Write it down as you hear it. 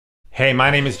Hey,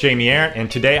 my name is Jamie Aaron, and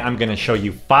today I'm going to show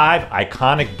you 5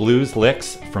 iconic blues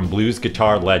licks from blues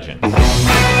guitar legends.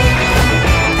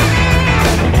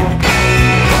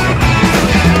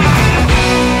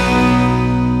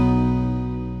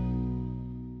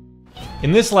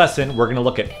 In this lesson, we're going to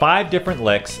look at 5 different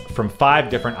licks from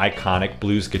 5 different iconic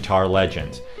blues guitar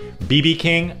legends: B.B.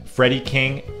 King, Freddie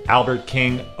King, Albert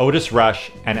King, Otis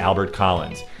Rush, and Albert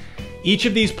Collins. Each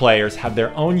of these players have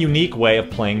their own unique way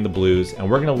of playing the blues, and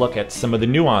we're going to look at some of the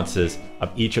nuances of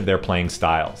each of their playing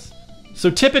styles. So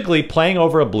typically, playing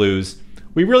over a blues,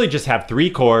 we really just have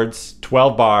 3 chords,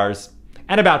 12 bars,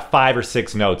 and about 5 or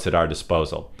 6 notes at our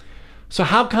disposal. So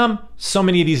how come so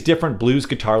many of these different blues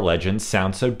guitar legends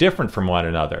sound so different from one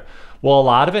another? Well, a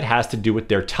lot of it has to do with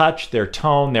their touch, their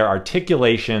tone, their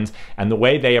articulations, and the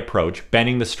way they approach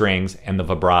bending the strings and the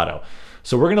vibrato.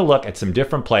 So we're going to look at some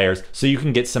different players so you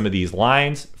can get some of these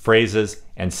lines, phrases,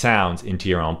 and sounds into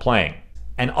your own playing.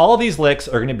 And all these licks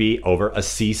are going to be over a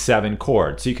C7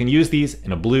 chord. So you can use these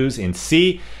in a blues in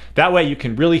C. That way you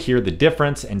can really hear the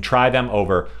difference and try them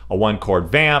over a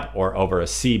 1-chord vamp or over a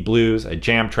C blues, a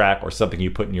jam track, or something you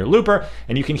put in your looper,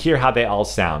 and you can hear how they all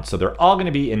sound. So they're all going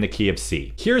to be in the key of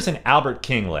C. Here's an Albert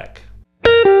King lick.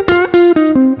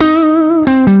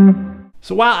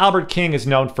 So while Albert King is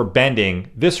known for bending,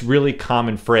 this really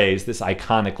common phrase, this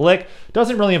iconic lick,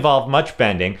 doesn't really involve much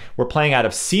bending. We're playing out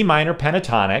of C minor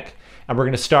pentatonic, and we're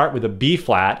going to start with a B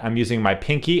flat. I'm using my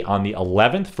pinky on the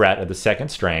 11th fret of the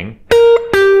 2nd string,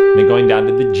 then going down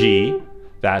to the G,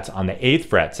 that's on the 8th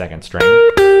fret, 2nd string.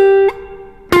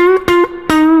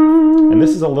 And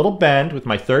this is a little bend with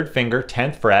my 3rd finger,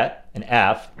 10th fret, an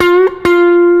F,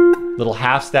 little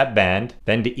half step bend,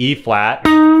 then to E flat,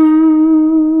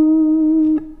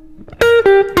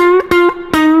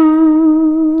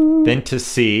 then to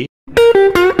C,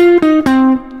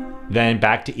 then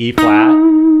back to E flat,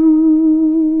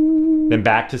 then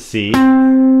back to C.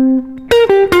 And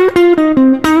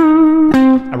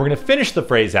we're going to finish the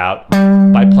phrase out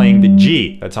by playing the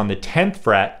G that's on the 10th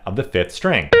fret of the 5th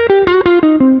string.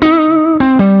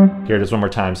 Here it is one more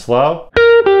time, slow.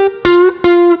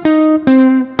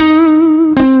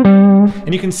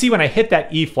 And you can see when I hit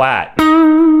that E flat,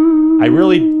 I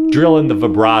really drill in the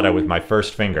vibrato with my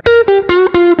 1st finger.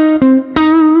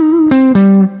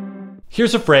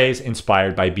 Here's a phrase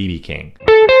inspired by B.B. King.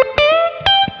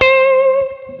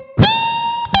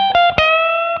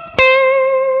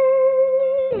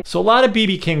 So a lot of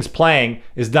B.B. King's playing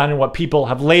is done in what people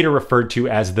have later referred to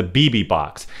as the B.B.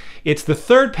 box. It's the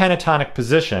 3rd pentatonic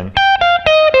position,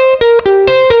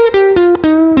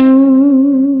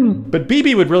 but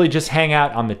B.B. would really just hang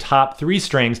out on the top 3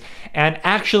 strings and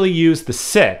actually use the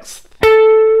 6th.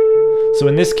 So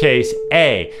in this case,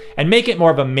 A, and make it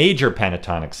more of a major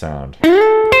pentatonic sound.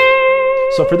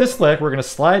 So for this lick, we're going to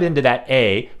slide into that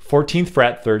A, 14th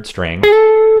fret, 3rd string,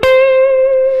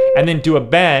 and then do a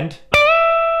bend.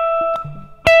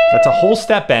 That's a whole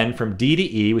step bend from D to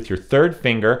E with your 3rd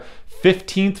finger,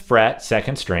 15th fret,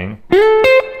 2nd string.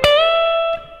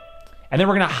 And then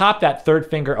we're going to hop that 3rd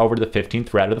finger over to the 15th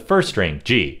fret of the 1st string,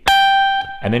 G,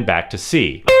 and then back to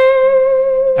C.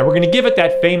 And we're going to give it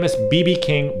that famous B.B.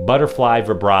 King butterfly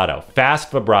vibrato,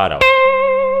 fast vibrato.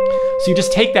 So you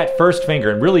just take that 1st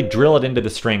finger and really drill it into the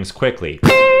strings quickly.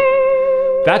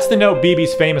 That's the note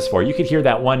B.B.'s famous for. You could hear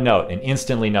that one note and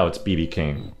instantly know it's B.B.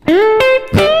 King. And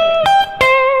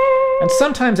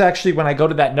sometimes actually when I go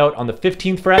to that note on the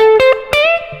 15th fret,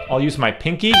 I'll use my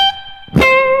pinky,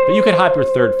 but you could hop your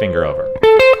 3rd finger over.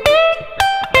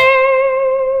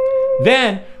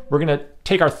 Then we're going to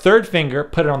take our 3rd finger,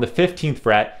 put it on the 15th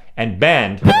fret, and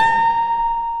bend.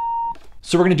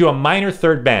 So we're going to do a minor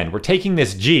 3rd bend. We're taking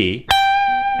this G,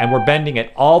 and we're bending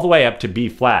it all the way up to B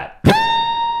flat.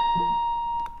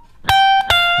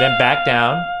 Then back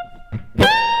down,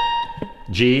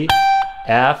 G,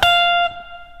 F,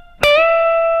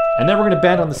 and then we're going to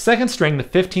bend on the 2nd string, the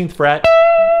 15th fret,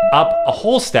 up a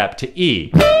whole step to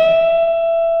E,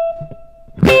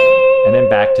 and then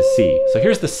back to C. So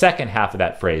here's the 2nd half of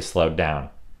that phrase slowed down.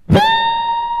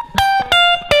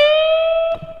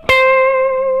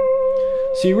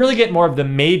 So you really get more of the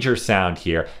major sound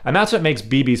here, and that's what makes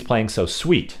B.B.'s playing so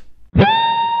sweet.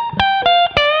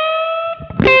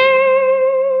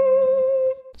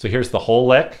 So here's the whole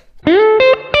lick.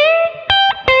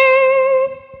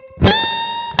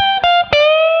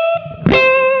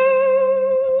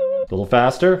 A little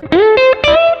faster.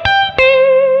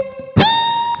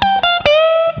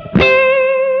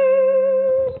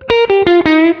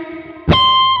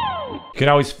 You can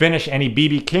always finish any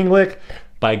B.B. King lick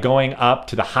by going up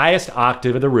to the highest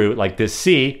octave of the root, like this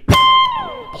C,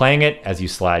 playing it as you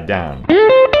slide down. You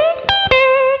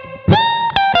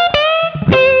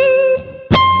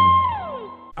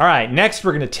All right, next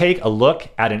we're gonna take a look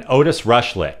at an Otis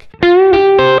Rush lick. Here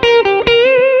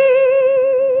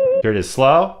it is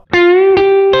slow.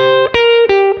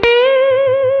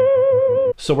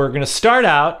 So we're gonna start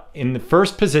out in the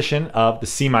first position of the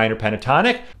C minor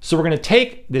pentatonic. So we're gonna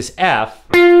take this F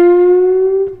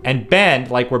and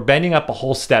bend like we're bending up a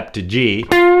whole step to G,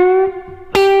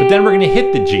 but then we're gonna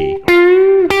hit the G.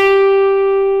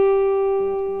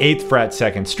 8th fret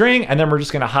 2nd string, and then we're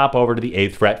just gonna hop over to the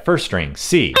 8th fret 1st string,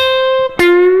 C.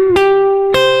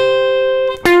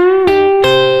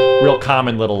 Real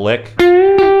common little lick.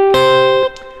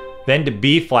 Then to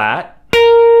B flat,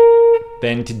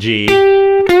 then to G.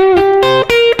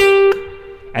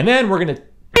 And then we're gonna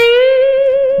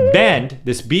bend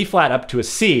this B flat up to a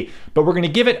C, but we're gonna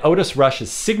give it Otis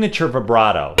Rush's signature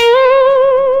vibrato,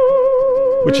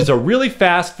 which is a really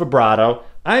fast vibrato.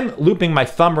 I'm looping my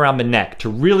thumb around the neck to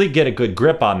really get a good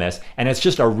grip on this, and it's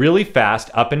just a really fast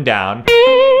up and down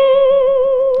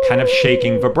kind of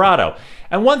shaking vibrato.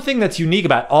 And one thing that's unique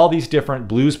about all these different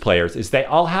blues players is they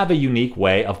all have a unique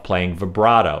way of playing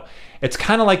vibrato. It's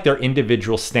kind of like their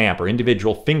individual stamp or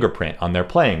individual fingerprint on their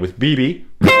playing. With BB,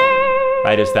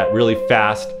 right, it's that really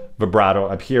fast vibrato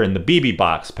up here in the BB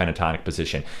box pentatonic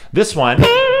position. This one,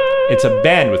 it's a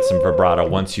bend with some vibrato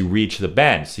once you reach the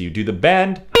bend. So you do the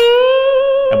bend,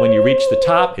 and when you reach the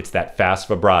top, it's that fast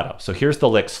vibrato. So here's the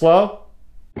lick slow.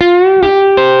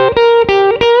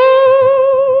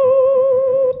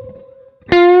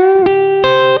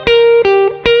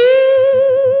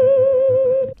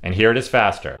 And here it is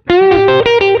faster.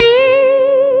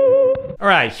 All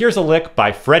right, here's a lick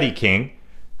by Freddie King.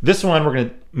 This one we're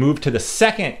gonna move to the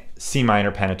 2nd C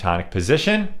minor pentatonic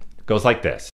position. It goes like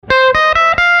this.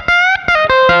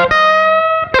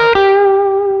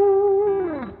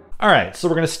 All right, so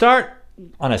we're gonna start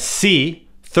on a C,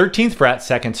 13th fret,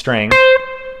 2nd string,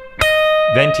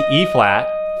 then to E flat,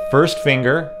 1st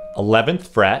finger, 11th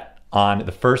fret on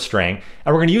the 1st string,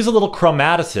 and we're gonna use a little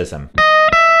chromaticism.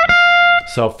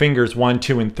 So fingers 1,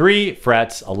 2, and 3,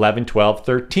 frets 11, 12,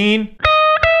 13.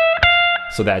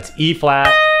 So that's E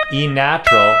flat, E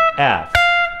natural, F.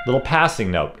 Little passing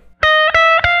note.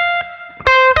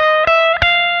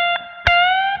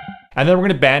 And then we're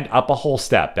gonna bend up a whole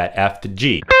step, that F to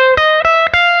G.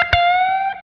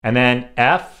 And then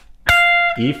F,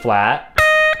 E flat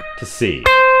to C.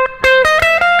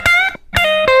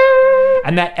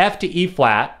 And that F to E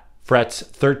flat, frets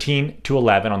 13 to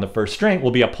 11 on the 1st string,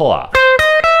 will be a pull-off.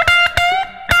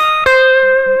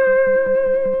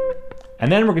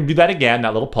 And then we're gonna do that again,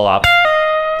 that little pull-off.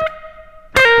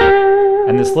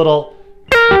 And this little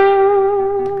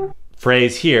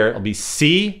phrase here will be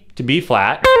C to B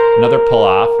flat, another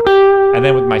pull-off. And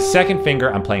then with my 2nd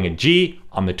finger, I'm playing a G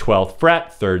on the 12th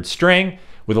fret, 3rd string,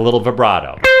 with a little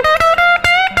vibrato.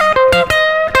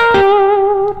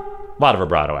 A lot of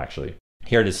vibrato, actually.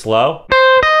 Here it is slow.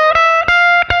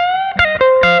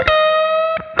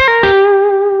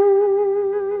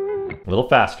 A little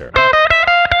faster.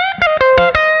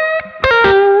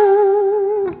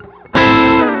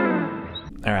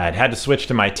 All right, had to switch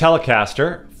to my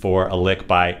Telecaster for a lick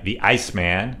by the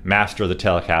Iceman, master of the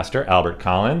Telecaster, Albert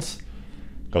Collins.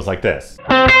 Goes like this.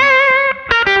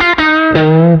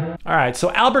 All right,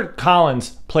 so Albert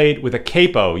Collins played with a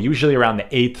capo, usually around the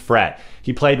 8th fret.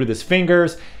 He played with his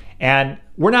fingers, and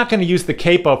we're not gonna use the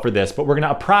capo for this, but we're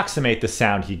gonna approximate the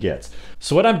sound he gets.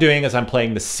 So what I'm doing is I'm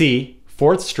playing the C,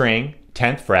 4th string,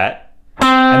 10th fret,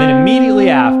 and then immediately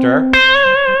after,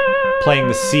 playing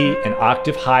the C an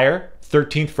octave higher,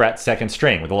 13th fret, 2nd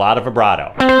string, with a lot of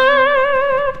vibrato.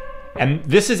 And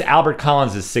this is Albert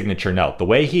Collins' signature note, the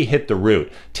way he hit the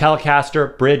root.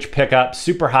 Telecaster, bridge, pickup,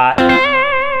 super hot,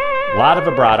 a lot of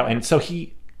vibrato. And so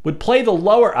he would play the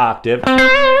lower octave,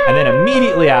 and then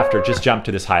immediately after, just jump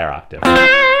to this higher octave.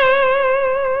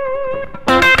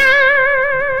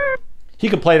 He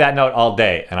could play that note all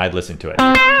day, and I'd listen to it.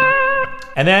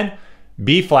 And then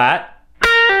B flat,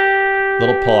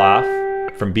 little pull off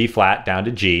from B flat down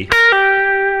to G.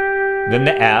 Then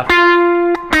the F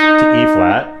to E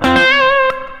flat.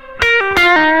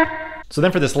 So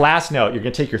then for this last note, you're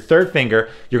gonna take your 3rd finger,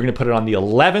 you're gonna put it on the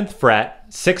 11th fret,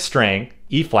 6th string,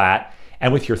 E flat,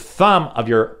 and with your thumb of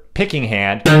your picking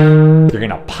hand, you're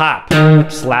gonna pop,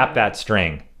 slap that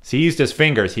string. So he used his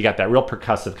fingers, he got that real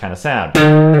percussive kind of sound.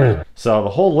 So the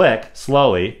whole lick,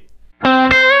 slowly.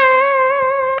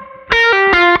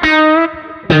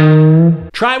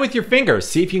 Try it with your fingers,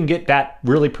 see if you can get that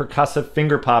really percussive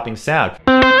finger popping sound.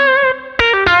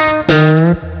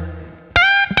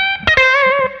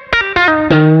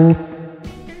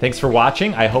 Thanks for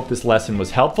watching. I hope this lesson was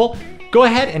helpful. Go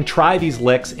ahead and try these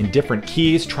licks in different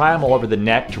keys. Try them all over the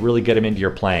neck to really get them into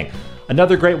your playing.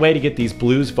 Another great way to get these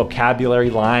blues vocabulary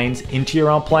lines into your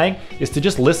own playing is to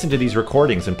just listen to these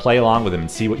recordings and play along with them and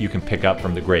see what you can pick up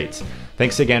from the greats.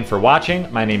 Thanks again for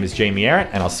watching. My name is Jamie Arrett,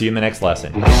 and I'll see you in the next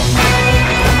lesson.